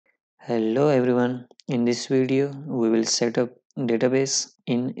Hello everyone. In this video, we will set up database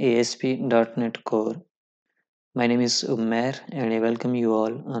in ASP.NET Core. My name is Umair and I welcome you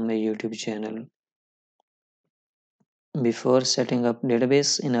all on my YouTube channel. Before setting up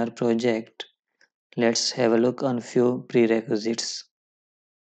database in our project, let's have a look on few prerequisites.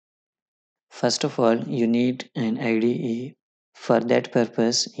 First of all, you need an IDE. For that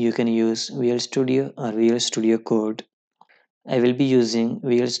purpose, you can use Visual Studio or Visual Studio Code. I will be using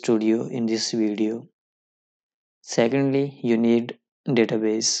Visual Studio in this video. Secondly, you need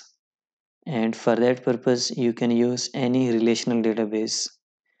database. And for that purpose you can use any relational database.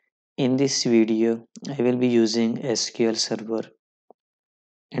 In this video I will be using SQL Server.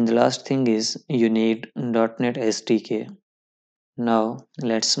 And the last thing is you need .NET SDK. Now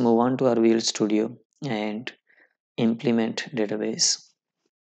let's move on to our Visual Studio and implement database.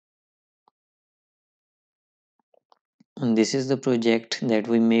 And this is the project that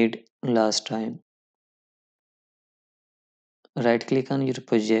we made last time. Right click on your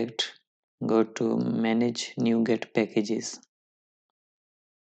project, go to manage NuGet packages.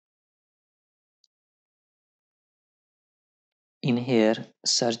 In here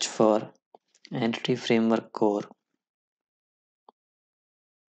search for Entity Framework Core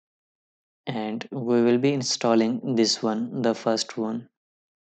and we will be installing this one, the first one.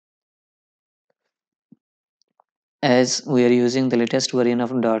 As we are using the latest version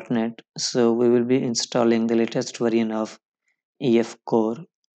of .NET, so we will be installing the latest version of EF Core.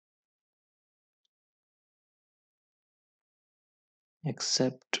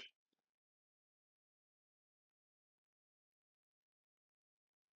 Accept.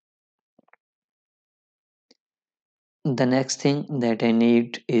 The next thing that I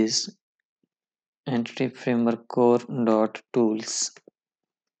need is Entity Framework Core .tools.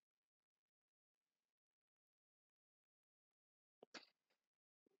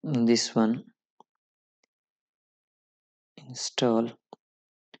 This one, install.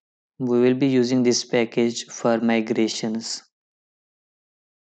 We will be using this package for migrations.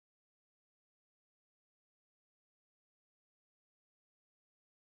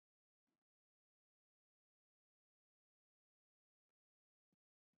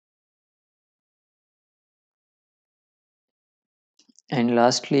 And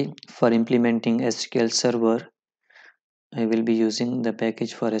lastly, for implementing SQL Server, I will be using the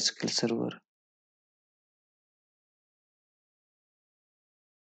package for SQL Server.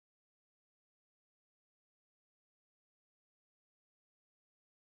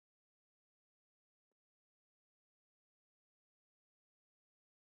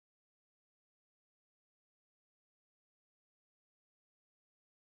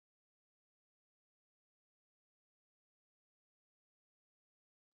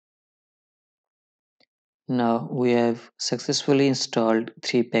 Now we have successfully installed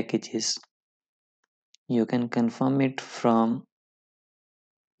 3 packages. You can confirm it from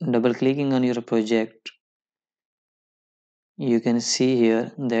double clicking on your project. You can see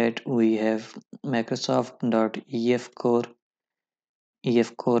here that we have Microsoft.efcore,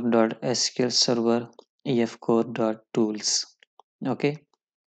 efcore.sql server, efcore.tools. Okay.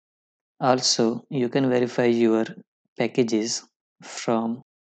 Also, you can verify your packages from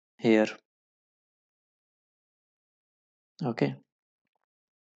here. Okay.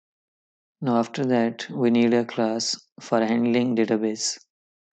 Now after that, we need a class for handling database.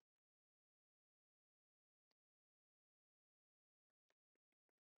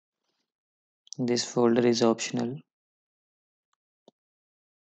 This folder is optional.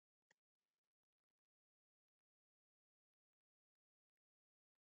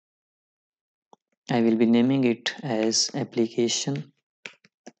 I will be naming it as application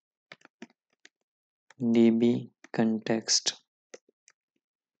db context.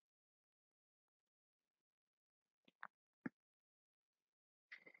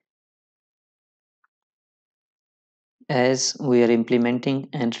 As we are implementing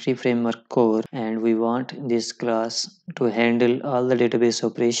Entity Framework Core and we want this class to handle all the database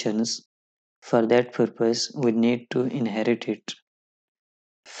operations, for that purpose we need to inherit it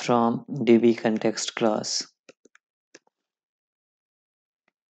from db context class.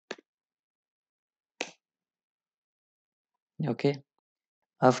 Okay.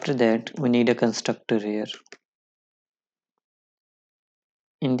 After that we need a constructor here.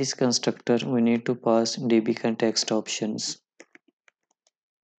 In this constructor we need to pass db context options.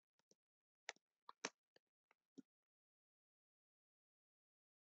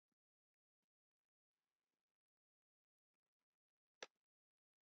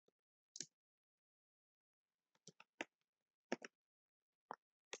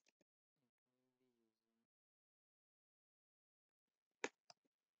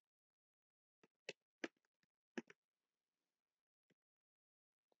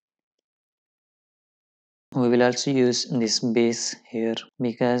 We will also use this base here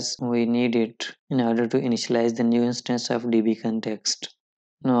because we need it in order to initialize the new instance of DB context.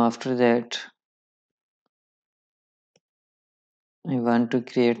 Now after that, I want to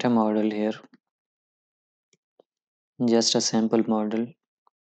create a model here, just a sample model,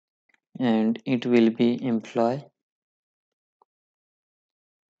 and it will be employee.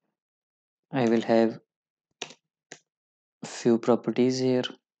 I will have few properties here,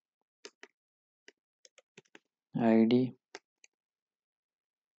 ID,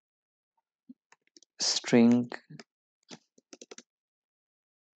 string,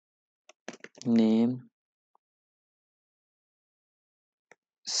 name,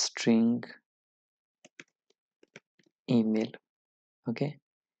 string, email. Okay,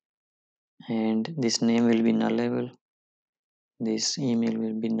 and this name will be nullable, this email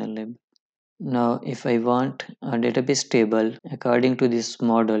will be nullable. Now if I want a database table according to this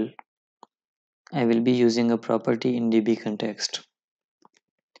model, I will be using a property in DB context,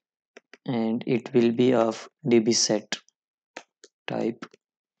 and it will be of DB set type.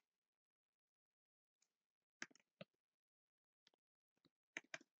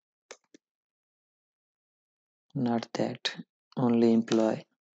 Not that, only employee.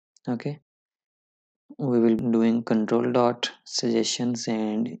 Okay, we will be doing control dot suggestions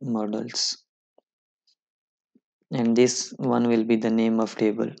and models, and this one will be the name of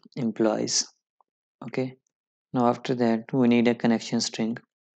table employees. Okay, now after that we need a connection string.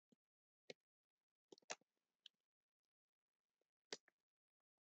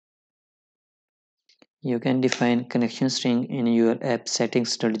 You can define connection string in your app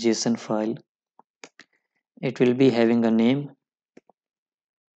settings.json file. It will be having a name,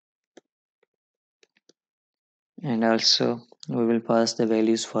 and also we will pass the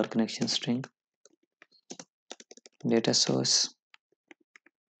values for connection string. Data source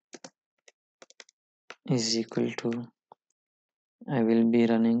is equal to, I will be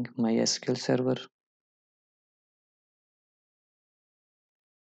running my SQL server.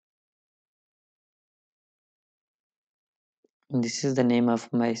 This is the name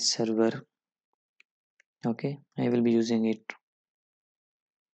of my server. Okay, I will be using it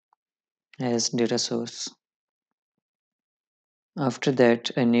as data source. After that,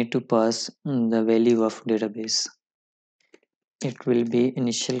 I need to pass the value of database. It will be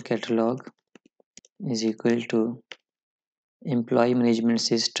initial catalog is equal to employee management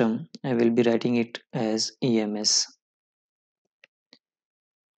system. I will be writing it as EMS.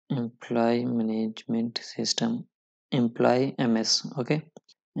 Employee management system, employee MS. Okay,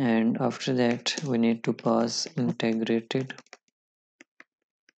 and after that we need to pass integrated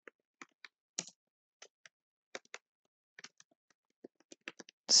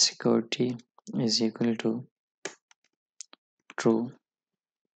security is equal to true.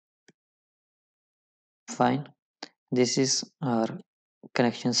 Fine, this is our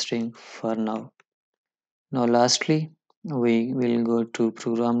connection string for now. Now lastly, we will go to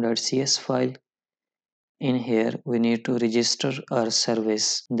program.cs file. In here we need to register our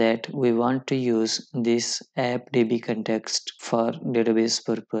service that we want to use this app db context for database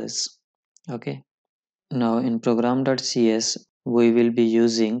purpose. Okay, now in program.cs we will be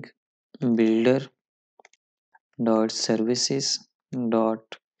using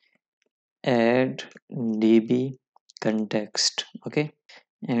builder.services.add db context. Okay,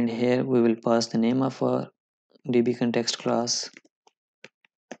 and here we will pass the name of our db context class.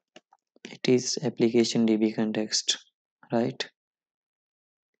 It is application db context, right?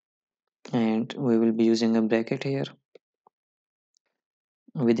 And we will be using a bracket here.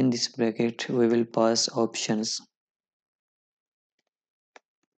 Within this bracket we will pass options,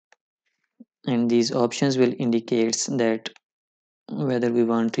 and these options will indicate that whether we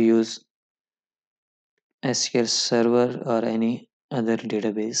want to use SQL Server or any other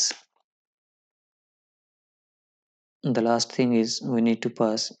database. The last thing is we need to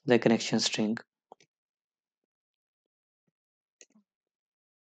pass the connection string.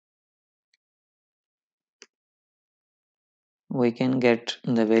 We can get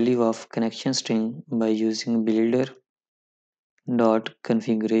the value of connection string by using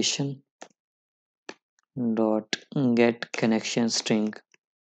builder.configuration dot get connection string.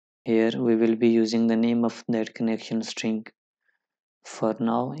 Here we will be using the name of that connection string. For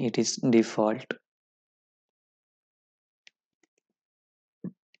now it is default.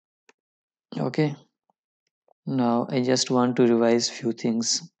 Okay, now I just want to revise few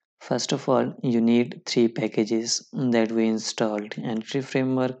things. First of all, you need three packages that we installed: Entity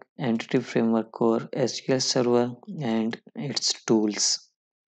Framework Core, SQL Server, and its tools.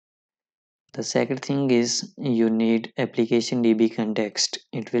 The second thing is you need application DB context.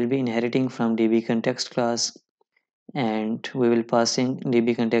 It will be inheriting from DB context class, and we will passing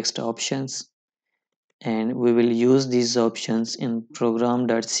DB context options, and we will use these options in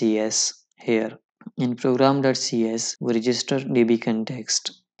program.cs here. In program.cs, we register DB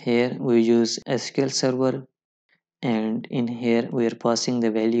context. Here we use SQL Server, and in here we are passing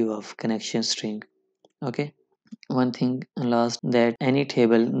the value of connection string. Okay. One thing last, that any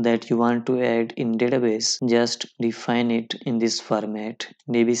table that you want to add in database, just define it in this format,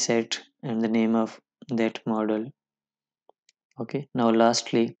 dbset and the name of that model. Okay. Now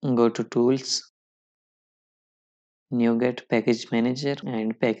lastly, go to tools, NuGet package manager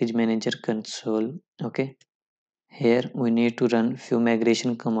and package manager console. Okay. Here we need to run few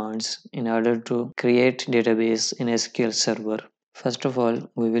migration commands in order to create database in SQL Server. First of all,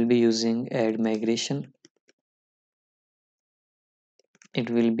 we will be using add migration. It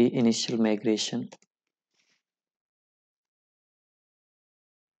will be initial migration.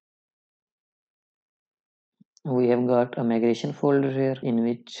 We have got a migration folder here in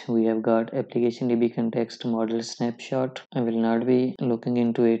which we have got application DB context model snapshot. I will not be looking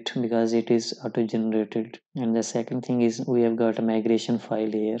into it because it is auto generated. And the second thing is we have got a migration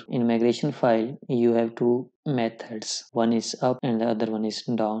file here. In migration file you have two methods. One is up and the other one is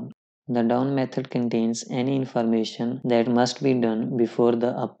down. The down method contains any information that must be done before the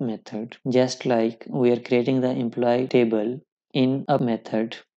up method. Just like we are creating the employee table in up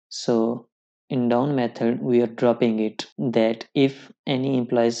method. So in down method, we are dropping it that if any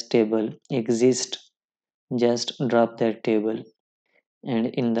implies table exists, just drop that table. And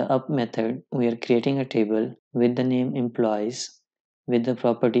in the up method, we are creating a table with the name employees with the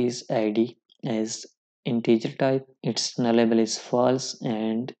properties ID as integer type, its nullable is false,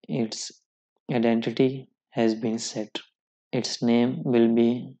 and its identity has been set. Its name will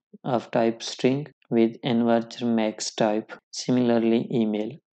be of type string with envarchar max type, similarly email.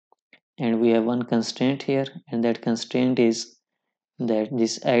 And we have one constraint here, and that constraint is that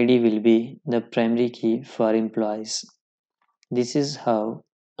this id will be the primary key for employees. This is how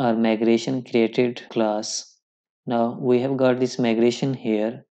our migration created class. Now we have got this migration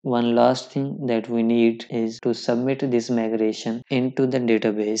here. One last thing that we need is to submit this migration into the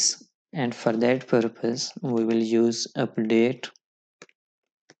database, and for that purpose we will use update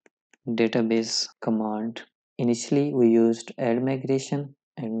database command. Initially we used add migration,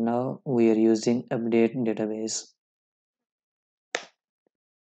 and now we are using update database.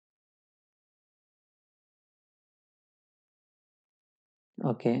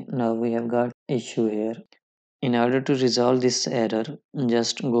 Okay, now we have got issue here. In order to resolve this error,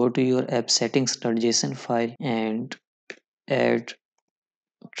 just go to your app settings.json file and add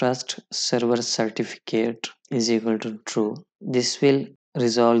trust server certificate is equal to true. This will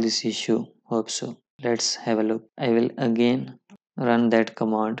resolve this issue. Hope so. Let's have a look. I will again run that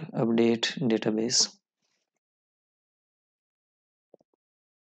command update database.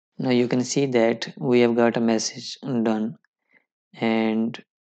 Now you can see that we have got a message done, and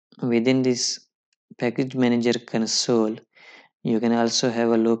within this package manager console you can also have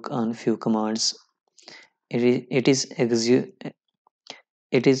a look on few commands. It is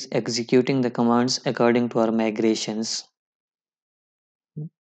executing the commands according to our migrations.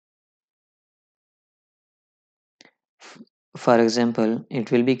 For example,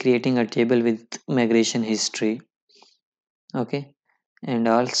 it will be creating a table with migration history. Okay, and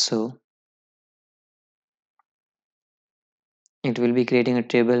also it will be creating a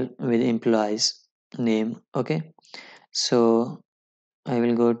table with employees name. Okay, so I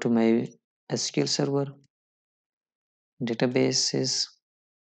will go to my SQL server databases,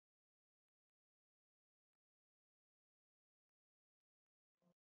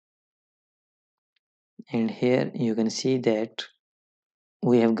 and here you can see that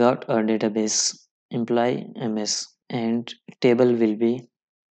we have got our database employee ms, and table will be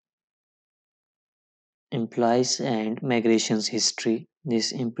implies and migrations history.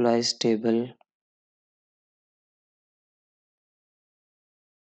 This implies table,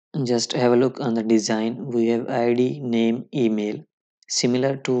 just have a look on the design. We have id name email,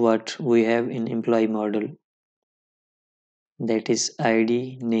 similar to what we have in employee model, that is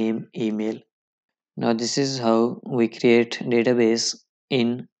id name email. Now this is how we create database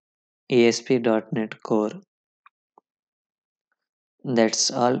in ASP.NET Core. That's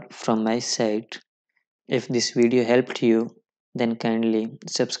all from my side. If this video helped you, then kindly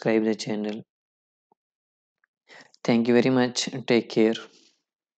subscribe the channel. Thank you very much. Take care.